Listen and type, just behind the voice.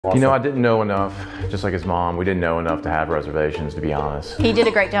You know, I didn't know enough, just like his mom. We didn't know enough to have reservations, to be honest. He did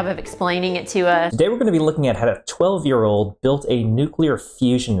a great job of explaining it to us. Today we're going to be looking at how a 12-year-old built a nuclear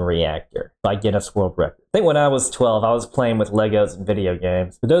fusion reactor by Guinness World Record. I think when I was 12, I was playing with Legos and video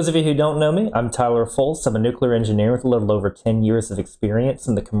games. For those of you who don't know me, I'm Tyler Foltz. I'm a nuclear engineer with a little over 10 years of experience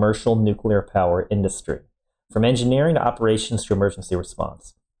in the commercial nuclear power industry, from engineering to operations to emergency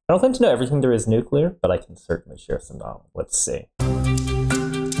response. I don't claim to know everything there is nuclear, but I can certainly share some knowledge. Let's see.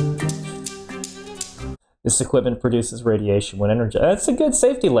 This equipment produces radiation when energized. That's a good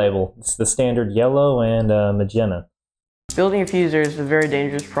safety label. It's the standard yellow and magenta. Building a fuser is a very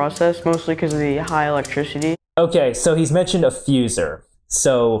dangerous process, mostly because of the high electricity. Okay, so he's mentioned a fuser.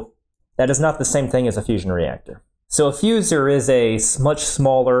 So that is not the same thing as a fusion reactor. So a fuser is a much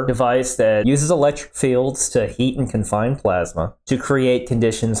smaller device that uses electric fields to heat and confine plasma to create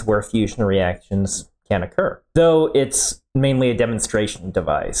conditions where fusion reactions can occur. Though it's mainly a demonstration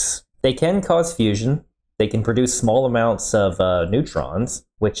device. They can cause fusion. They can produce small amounts of neutrons,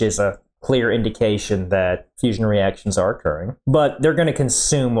 which is a clear indication that fusion reactions are occurring, but they're going to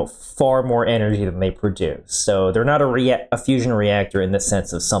consume far more energy than they produce. So they're not a fusion reactor in the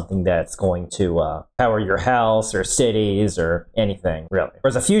sense of something that's going to power your house or cities or anything, really.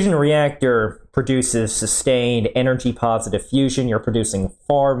 Whereas a fusion reactor produces sustained energy-positive fusion, you're producing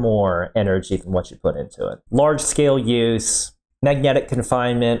far more energy than what you put into it. Large-scale use, magnetic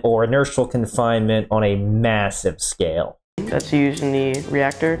confinement or inertial confinement on a massive scale. That's used in the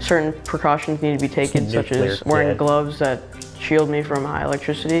reactor. Certain precautions need to be taken, such as wearing gloves that shield me from high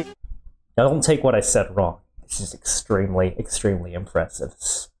electricity. Now don't take what I said wrong. This is extremely, extremely impressive,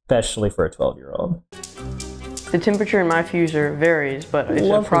 especially for a 12-year-old. The temperature in my fuser varies, but it's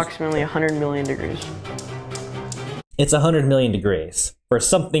approximately 100 million degrees. It's 100 million degrees for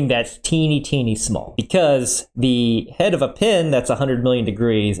something that's teeny small, because the head of a pin that's 100 million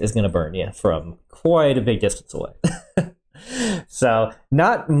degrees is going to burn you from quite a big distance away. So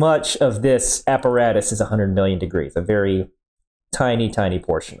not much of this apparatus is 100 million degrees, a very tiny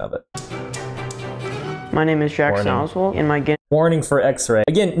portion of it. My name is Jackson Oswald, and my Guinness. Warning for X-ray.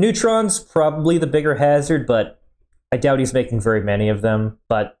 Again, neutrons, probably the bigger hazard, but I doubt he's making very many of them.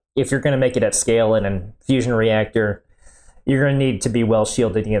 But if you're going to make it at scale in a fusion reactor, you're going to need to be well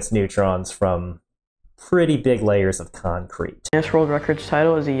shielded against neutrons from pretty big layers of concrete. Guinness World Records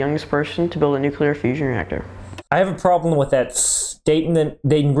title is the youngest person to build a nuclear fusion reactor. I have a problem with that statement.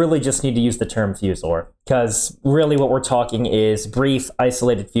 They really just need to use the term fusor, because really what we're talking is brief,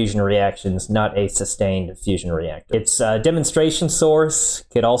 isolated fusion reactions, not a sustained fusion reactor. It's a demonstration source,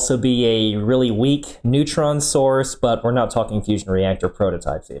 could also be a really weak neutron source, but we're not talking fusion reactor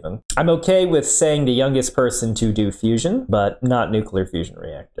prototypes even. I'm okay with saying the youngest person to do fusion, but not nuclear fusion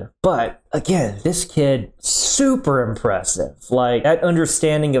reactor. But again, this kid, super impressive. Like, that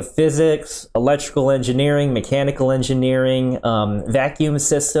understanding of physics, electrical engineering, mechanical engineering, vacuum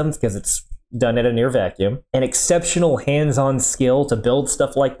systems, because it's done at a near vacuum, and exceptional hands-on skill to build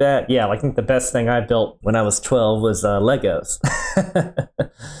stuff like that. Yeah, I think the best thing I built when I was 12 was Legos.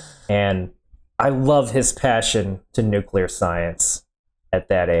 And I love his passion to nuclear science at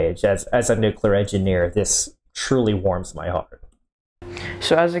that age. As a nuclear engineer, this truly warms my heart.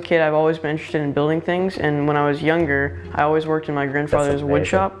 So as a kid, I've always been interested in building things, and when I was younger, I always worked in my grandfather's wood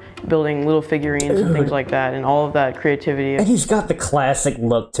shop, building little figurines and things like that, and all of that creativity. And he's got the classic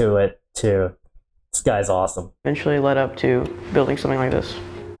look to it, too. This guy's awesome. Eventually led up to building something like this.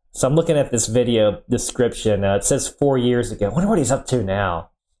 So I'm looking at this video description. It says 4 years ago. I wonder what he's up to now.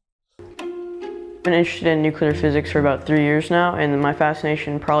 I've been interested in nuclear physics for about 3 years now, and my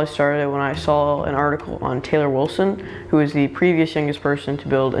fascination probably started when I saw an article on Taylor Wilson, who was the previous youngest person to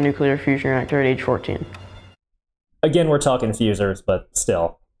build a nuclear fusion reactor at age 14. Again, we're talking fusers, but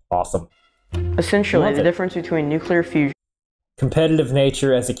still, awesome. Essentially, the difference between nuclear fusion, competitive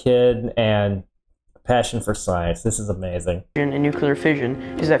nature as a kid, and passion for science. This is amazing. And nuclear fission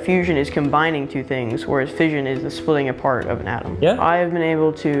is that fusion is combining two things, whereas fission is the splitting apart of an atom. Yeah. I have been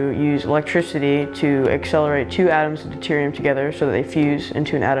able to use electricity to accelerate two atoms of deuterium together so that they fuse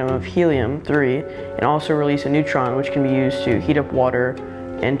into an atom of helium-3, and also release a neutron, which can be used to heat up water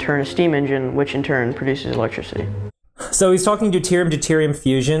and turn a steam engine, which in turn produces electricity. So he's talking deuterium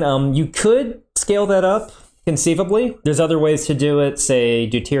fusion. You could scale that up, conceivably. There's other ways to do it, say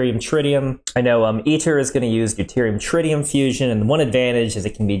deuterium-tritium. I know ITER is going to use deuterium-tritium fusion, and one advantage is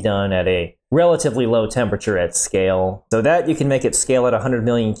it can be done at a relatively low temperature at scale. So that you can make it scale at 100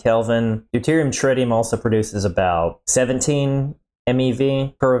 million Kelvin. Deuterium-tritium also produces about 17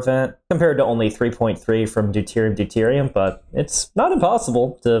 MeV per event, compared to only 3.3 from deuterium-deuterium, but it's not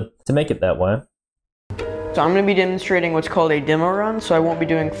impossible to make it that way. So I'm going to be demonstrating what's called a demo run, so I won't be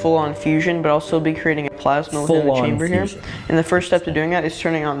doing full-on fusion, but I'll still be creating a plasma within the chamber here. And the first step to doing that is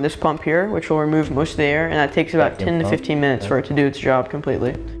turning on this pump here, which will remove most of the air, and that takes about 10 to 15 minutes for it to do its job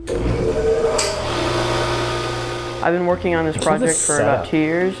completely. I've been working on this project for about 2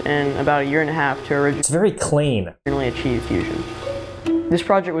 years and about 1.5 years to It's very clean. originally achieve fusion. This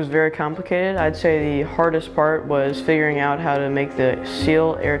project was very complicated. I'd say the hardest part was figuring out how to make the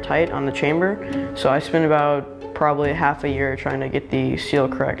seal airtight on the chamber. So I spent about probably half a year trying to get the seal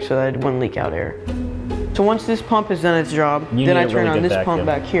correct so that it wouldn't leak out air. So once this pump has done its job, then I turn on this pump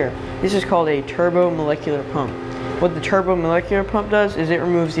back here. This is called a turbomolecular pump. What the turbomolecular pump does is it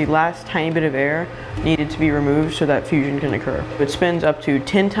removes the last tiny bit of air needed to be removed so that fusion can occur. It spins up to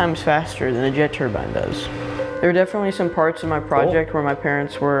 10 times faster than a jet turbine does. There are definitely some parts of my project where my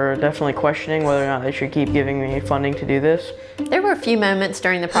parents were definitely questioning whether or not they should keep giving me funding to do this. There were a few moments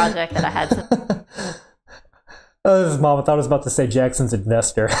during the project that I had some... Oh, this is Mom. I thought I was about to say Jackson's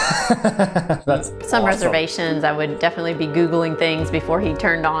investor. That's some awesome. reservations. I would definitely be Googling things before he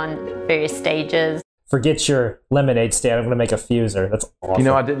turned on various stages. Forget your lemonade stand. I'm going to make a fuser. That's awesome. You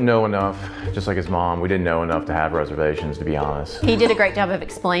know, I didn't know enough, just like his mom, we didn't know enough to have reservations, to be honest. He did a great job of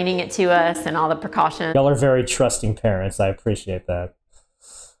explaining it to us and all the precautions Y'all are very trusting parents. I appreciate that.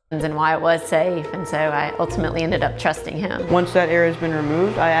 and why it was safe, and so I ultimately ended up trusting him. Once that air has been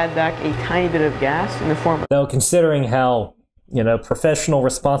removed, I add back a tiny bit of gas in the form of... Though, considering how, professional,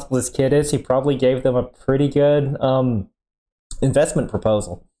 responsible this kid is, he probably gave them a pretty good investment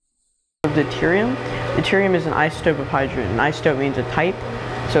proposal. Deuterium. Deuterium is an isotope of hydrogen. An isotope means a type,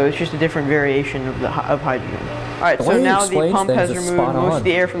 so it's just a different variation of hydrogen. All right, so now the pump has removed most of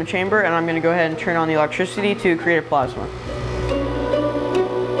the air from the chamber, and I'm going to go ahead and turn on the electricity to create a plasma.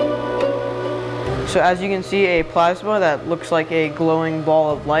 So as you can see, a plasma that looks like a glowing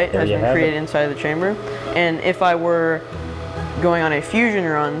ball of light has been created inside of the chamber. And if I were going on a fusion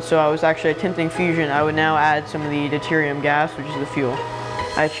run, so I was actually attempting fusion, I would now add some of the deuterium gas, which is the fuel.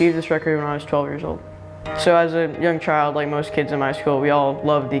 I achieved this record when I was 12 years old. So as a young child, like most kids in my school, we all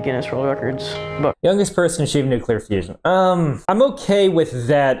loved the Guinness World Records book. Youngest person achieve nuclear fusion. I'm okay with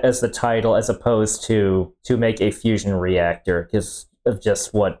that as the title, as opposed to make a fusion reactor, because of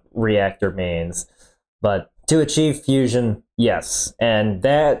just what reactor means. But to achieve fusion, yes. And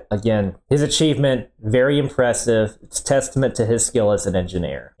that, again, his achievement, very impressive. It's testament to his skill as an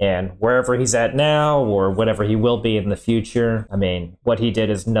engineer. And wherever he's at now, or whatever he will be in the future, I mean, what he did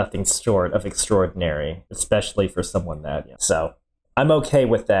is nothing short of extraordinary, especially for someone that young. So I'm okay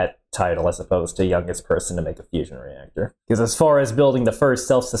with that title as opposed to youngest person to make a fusion reactor. Because as far as building the first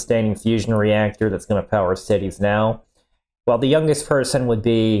self-sustaining fusion reactor that's going to power cities now, well, the youngest person would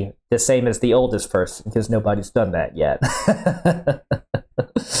be the same as the oldest person, because nobody's done that yet.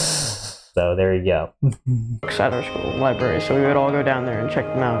 So there you go. At our school library, so we would all go down there and check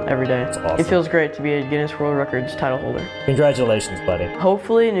them out every day. That's awesome. It feels great to be a Guinness World Records title holder. Congratulations, buddy.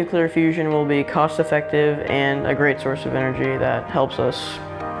 Hopefully, nuclear fusion will be cost-effective and a great source of energy that helps us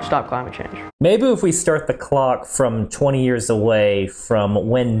stop climate change. Maybe if we start the clock from 20 years away from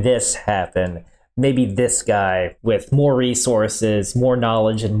when this happened, maybe this guy with more resources, more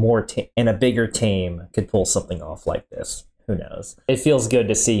knowledge, and a bigger team could pull something off like this. Who knows? It feels good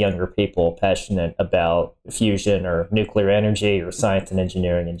to see younger people passionate about fusion or nuclear energy or science and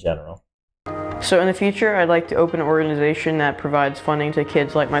engineering in general. So in the future, I'd like to open an organization that provides funding to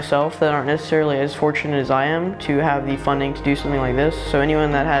kids like myself that aren't necessarily as fortunate as I am to have the funding to do something like this. So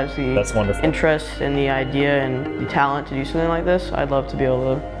anyone that has the interest and the idea and the talent to do something like this, I'd love to be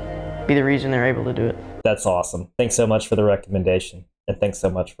able to be the reason they're able to do it. That's awesome. Thanks so much for the recommendation, and thanks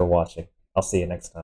so much for watching. I'll see you next time.